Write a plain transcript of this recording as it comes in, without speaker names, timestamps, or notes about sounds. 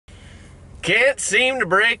Can't seem to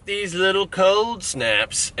break these little cold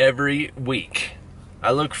snaps every week.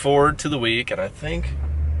 I look forward to the week, and I think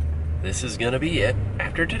this is gonna be it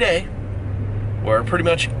after today, where pretty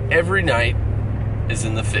much every night is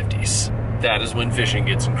in the 50s. That is when fishing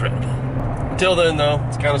gets incredible. Until then though,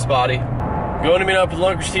 it's kind of spotty. Going to meet up with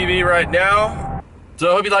LunkertV right now. So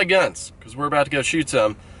I hope you like guns, because we're about to go shoot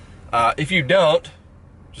some. If you don't,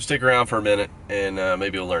 just stick around for a minute and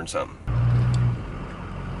maybe you'll learn something.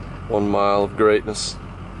 1 mile of greatness.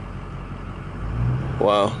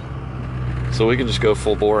 Wow. So we can just go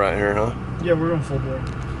full bore right here, huh? Yeah, we're going full bore.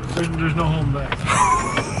 There's no holding back.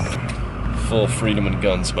 Full freedom and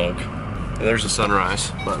gun smoke. And there's the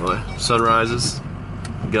sunrise, by the way. Sunrises,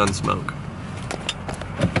 gun smoke.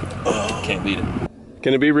 Can't beat it.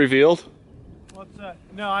 Can it be revealed? What's that?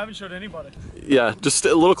 No, I haven't showed anybody. Yeah, just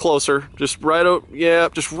a little closer. Just right out. Yeah,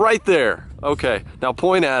 just right there. Okay, now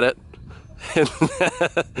point at it. And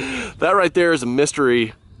that right there is a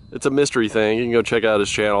mystery. It's a mystery thing. You can go check out his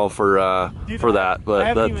channel for that. But I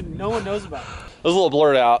haven't even. No one knows about it. It was a little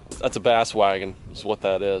blurred out. That's a bass wagon. Is what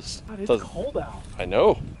that is. God, it's cold out. I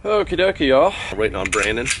know. Okie dokie, y'all. Waiting on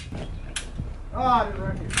Brandon. Oh, I didn't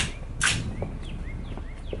wreck it.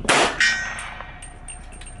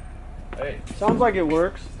 Hey, sounds like it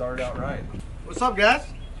works. started out right. What's up, guys?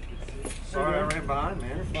 Sorry I ran behind,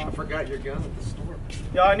 man. I forgot your gun at the store.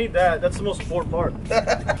 Yeah, I need that. That's the most important part.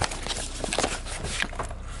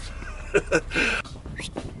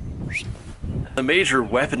 The major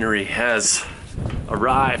weaponry has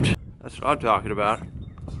arrived. That's what I'm talking about.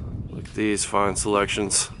 Look at these fine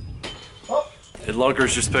selections. And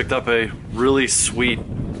Lunkers just picked up a really sweet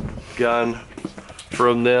gun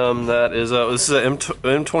from them. That is this is an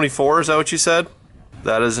M24, is that what you said?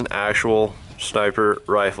 That is an actual sniper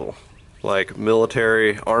rifle. Like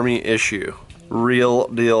military, army issue. Real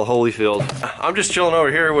deal, Holyfield. I'm just chilling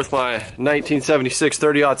over here with my 1976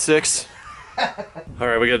 30-06. All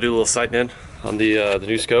right, we gotta do a little sighting in on the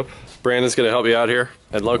new scope. Brandon's gonna help me out here,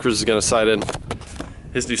 and Lunkers is gonna sight in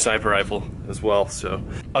his new sniper rifle as well. So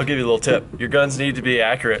I'll give you a little tip. Your guns need to be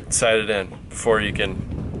accurate, sighted in, before you can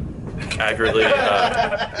accurately.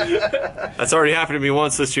 That's already happened to me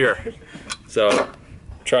once this year. So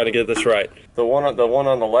trying to get this right. The one on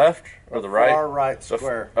the left or the right? Far right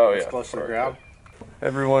square. Oh yeah. It's close to the ground.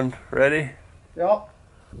 Everyone ready? Yep.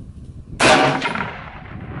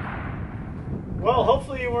 Well,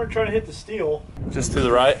 hopefully you weren't trying to hit the steel. Just to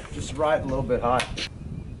the right. Just right, a little bit high.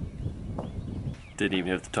 Didn't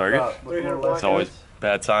even hit the target. It's It's always a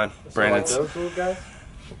bad sign. Brandon's Those little guys?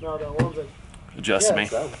 No, the ones that. adjusting Yeah, me.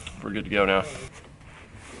 so. We're good to go now.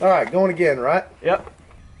 All right, going again, right? Yep.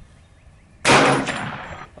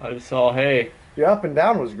 I just saw hay. Your up and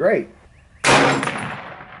down was great.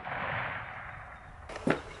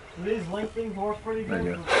 These link things work pretty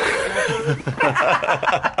good.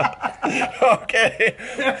 Okay.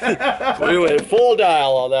 We went full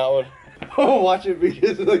dial on that one. Oh, watch it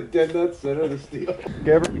because it's like dead nuts center of the steel.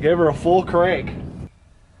 Gave her a full crank.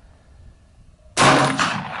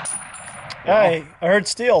 Hey, I heard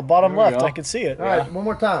steel, bottom There we left. go. I can see it. All right, one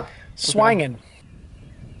more time. Swanging.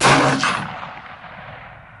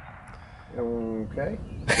 Okay.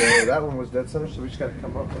 So that one was dead center, so we just got to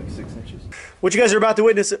come up like 6 inches. What you guys are about to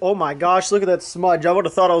witness, oh my gosh, look at that smudge. I would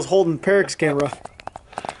have thought I was holding Peric's camera.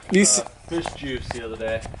 Fish juice the other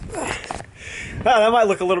day. That might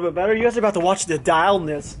look a little bit better. You guys are about to watch the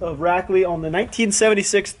dialness of Rackley on the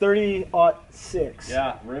 1976 30-06.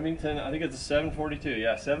 Yeah, Remington, I think it's a 742.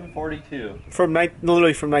 Yeah, 742.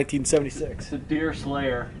 Literally from 1976. It's a deer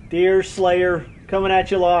slayer. Deer Slayer coming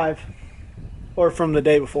at you live. Or from the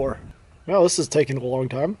day before. Well, this is taking a long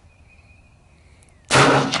time.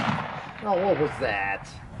 Oh, what was that?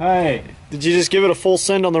 Hey. Did you just give it a full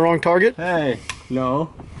send on the wrong target? Hey.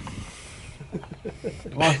 No.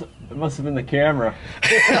 It must have been the camera.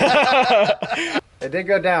 It did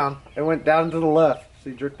go down. It went down to the left,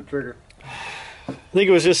 so you jerked the trigger. I think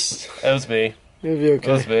it was just... That was me. It'll be okay.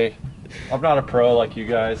 That was me. I'm not a pro like you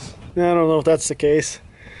guys. I don't know if that's the case.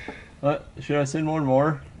 Should I send one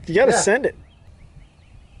more? You gotta Yeah. send it.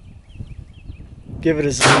 Give it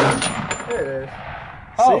a zero. There it is.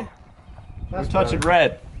 Oh, That's we're touching better.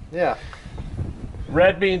 red. Yeah.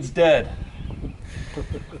 Red means dead.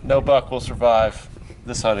 No buck will survive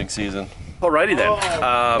this hunting season. Alrighty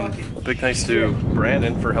then. Big thanks to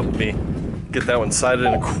Brandon for helping me get that one sighted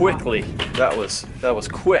in quickly. That was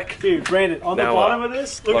quick. Dude, Brandon, on Now, the bottom of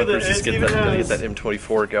this, look at Lunkers this. just get that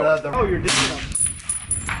M24 going. Oh, you're dinging them.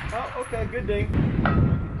 Oh, okay, good ding.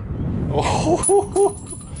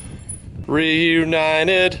 Oh,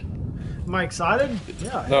 reunited. Am I excited?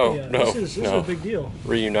 Yeah. No, yeah. no, This is no. a big deal.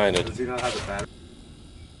 Reunited. Does he not have the battery?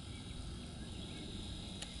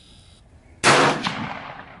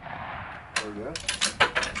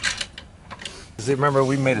 Remember,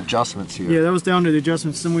 we made adjustments here. Yeah, that was down to the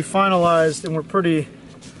adjustments, and we finalized, and we're pretty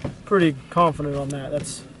confident on that.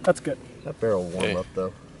 That's good. That barrel will warm up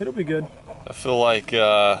though. It'll be good. I feel like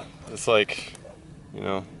it's like, you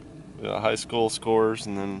know, high school scores,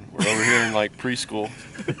 and then we're over here in like preschool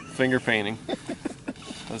finger painting.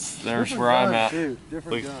 There's where I'm at. Too.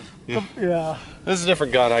 Different gun. Yeah. This is a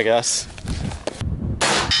different gun, I guess.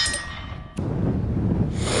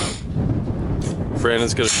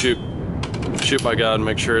 Brandon's gonna shoot my gun and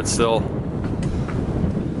make sure it's still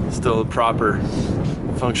proper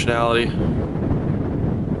functionality.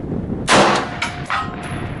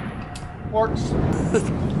 Works.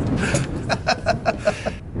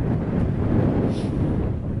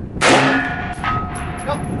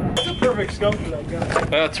 It's a perfect scope for that gun.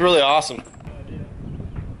 That's really awesome.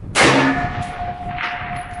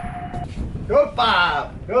 Go to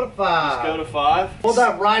 5. Go to 5. Let's go to 5. Hold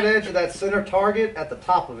that right edge of that center target at the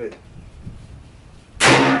top of it.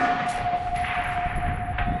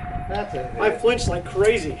 That's it. I flinched like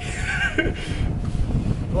crazy.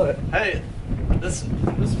 What? Hey, this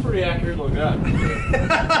is a pretty accurate little gun.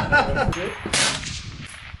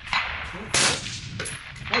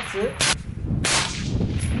 That's it.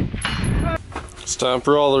 It's time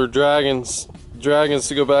for all their dragons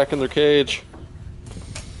to go back in their cage.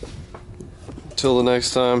 Till the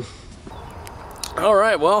next time.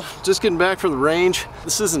 Alright, well, just getting back from the range.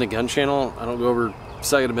 This isn't a gun channel. I don't go over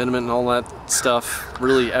Second Amendment and all that stuff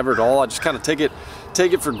really ever at all. I just kind of take it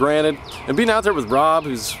for granted. And being out there with Rob,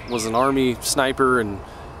 who was an Army sniper, and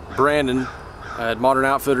Brandon at Modern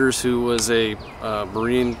Outfitters, who was a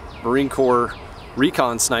Marine Corps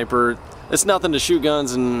recon sniper, it's nothing to shoot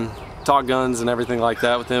guns and talk guns and everything like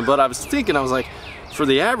that with him. But I was thinking, I was like, for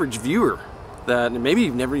the average viewer that maybe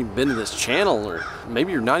you've never even been to this channel, or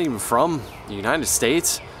maybe you're not even from the United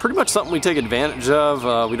States, pretty much something we take advantage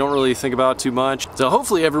of. We don't really think about too much. So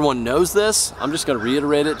hopefully everyone knows this. I'm just going to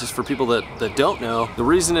reiterate it just for people that don't know. The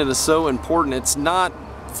reason it is so important, it's not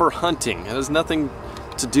for hunting. It has nothing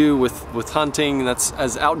to do with hunting. That's,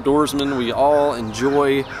 as outdoorsmen, we all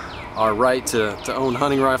enjoy our right to own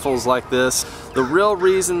hunting rifles like this. The real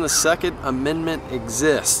reason the Second Amendment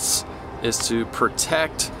exists is to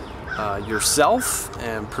protect yourself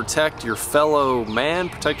and protect your fellow man,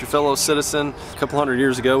 protect your fellow citizen. A couple hundred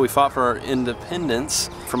years ago, we fought for our independence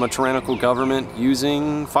from a tyrannical government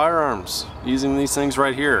using firearms, using these things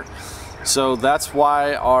right here. So that's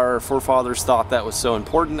why our forefathers thought that was so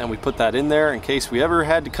important, and we put that in there in case we ever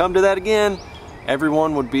had to come to that again.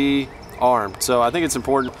 Everyone would be armed. So I think it's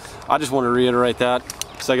important. I just want to reiterate that.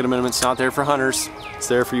 Second Amendment's not there for hunters. It's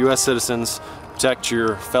there for U.S. citizens. Protect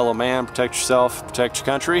your fellow man, protect yourself, protect your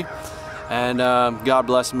country. And God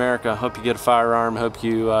bless America. Hope you get a firearm. Hope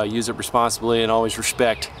you use it responsibly, and always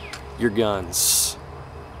respect your guns.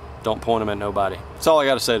 Don't point them at nobody. That's all I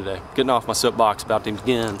got to say today. Getting off my soapbox about these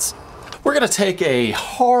guns. We're going to take a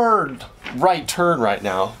hard right turn right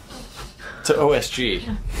now to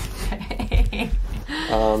OSG.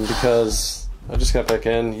 Because I just got back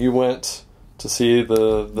in. You went to see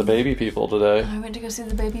the baby people today. I went to go see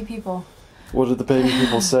the baby people. What did the baby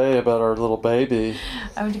people say about our little baby?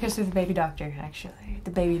 I went to go see the baby doctor, actually.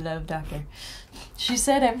 The baby love doctor. She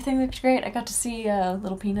said everything looked great. I got to see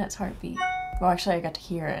little Peanut's heartbeat. Well, actually, I got to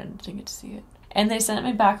hear it and didn't get to see it. And they sent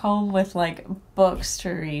me back home with, like, books to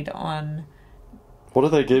read on... What do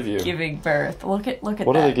they give you? Giving birth. Look at what that.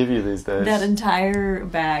 What do they give you these days? That entire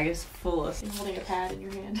bag is full of... You're holding a pad in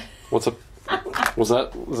your hand. What's a... Was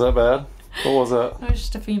that bad? What was that? It was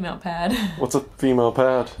just a female pad. What's a female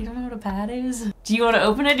pad? You don't know what a pad is? Do you want to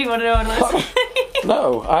open it? Do you want to know what it is?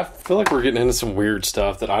 No, I feel like we're getting into some weird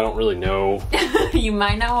stuff that I don't really know. You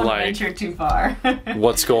might not want to venture too far.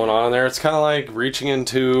 What's going on in there? It's kind of like reaching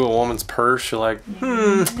into a woman's purse. You're like, Never.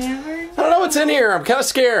 I don't know what's in here. I'm kind of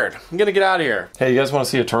scared. I'm gonna get out of here. Hey, you guys want to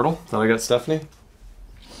see a turtle that I got Stephanie?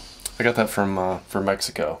 I got that from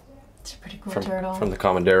Mexico. It's a pretty cool turtle. From the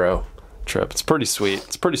Comandero trip. It's pretty sweet.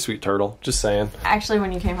 It's a pretty sweet turtle. Just saying. Actually,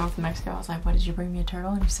 when you came home from Mexico, I was like, "What, did you bring me a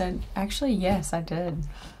turtle?" And you said, "Actually, yes, I did."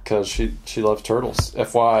 Because she loves turtles.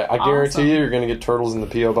 FYI, I guarantee you, you're gonna get turtles in the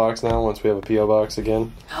PO box now. Once we have a PO box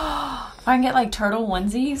again. If I can get like turtle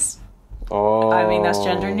onesies. Oh. I mean, that's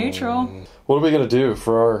gender neutral. What are we gonna do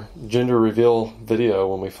for our gender reveal video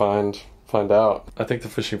when we find out? I think the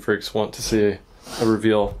fishing freaks want to see a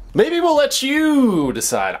reveal. Maybe we'll let you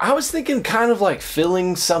decide. I was thinking kind of like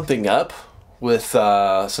filling something up with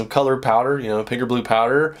some colored powder, you know, pink or blue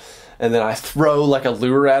powder, and then I throw like a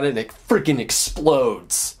lure at it and it freaking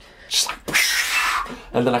explodes. Just like,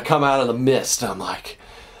 and then I come out of the mist and I'm like,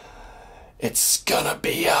 it's gonna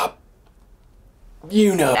be a,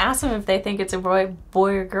 you know. Ask them if they think it's a boy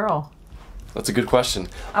or girl. That's a good question.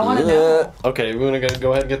 I want to know. Okay, we want to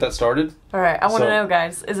go ahead and get that started? All right, I want to know,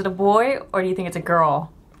 guys. Is it a boy or do you think it's a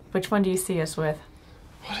girl? Which one do you see us with?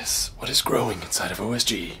 What is growing inside of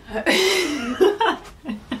OSG? I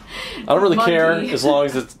don't really care as long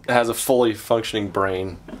as it has a fully functioning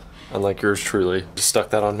brain, unlike yours truly. Just stuck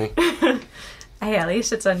that on me. Hey, at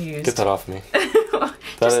least it's unused. Get that off me.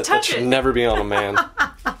 That should never be on a man.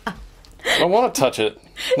 I don't want to touch it.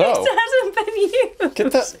 No. It hasn't been used.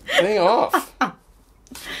 Get that thing off.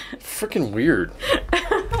 Freaking weird.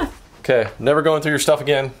 Okay, never going through your stuff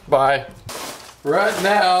again. Bye. Right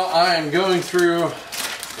now, I am going through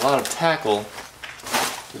a lot of tackle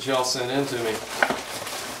that y'all sent in to me.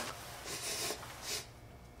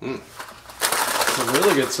 Some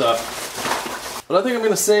really good stuff. But I think I'm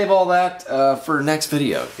going to save all that for next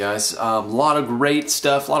video, guys. A lot of great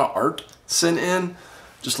stuff, a lot of art sent in.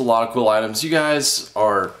 Just a lot of cool items. You guys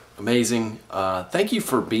are amazing. Thank you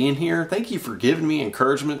for being here. Thank you for giving me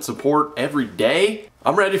encouragement, support every day.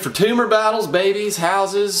 I'm ready for tumor battles, babies,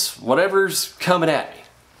 houses, whatever's coming at me.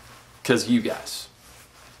 Because you guys.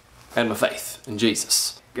 And my faith in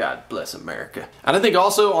Jesus. God bless America. And I think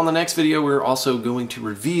also on the next video, we're also going to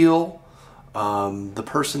reveal the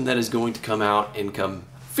person that is going to come out and come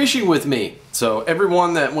fishing with me. So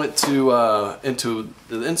everyone that went to into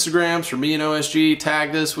the Instagrams for me and OSG,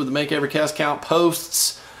 tagged us with the Make Every Cast Count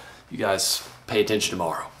posts. You guys pay attention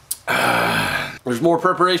tomorrow. There's more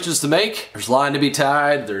preparations to make. There's line to be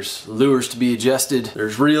tied. There's lures to be adjusted.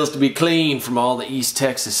 There's reels to be cleaned from all the East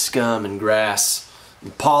Texas scum and grass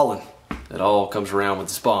and pollen that all comes around with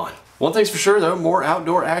the spawn. One thing's for sure though, more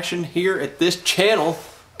outdoor action here at this channel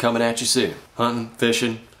coming at you soon. Hunting,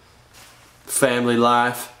 fishing, family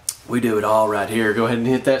life. We do it all right here. Go ahead and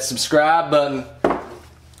hit that subscribe button.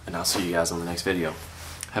 And I'll see you guys on the next video.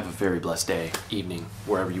 Have a very blessed day, evening,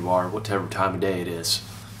 wherever you are, whatever time of day it is.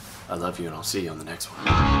 I love you and I'll see you on the next one.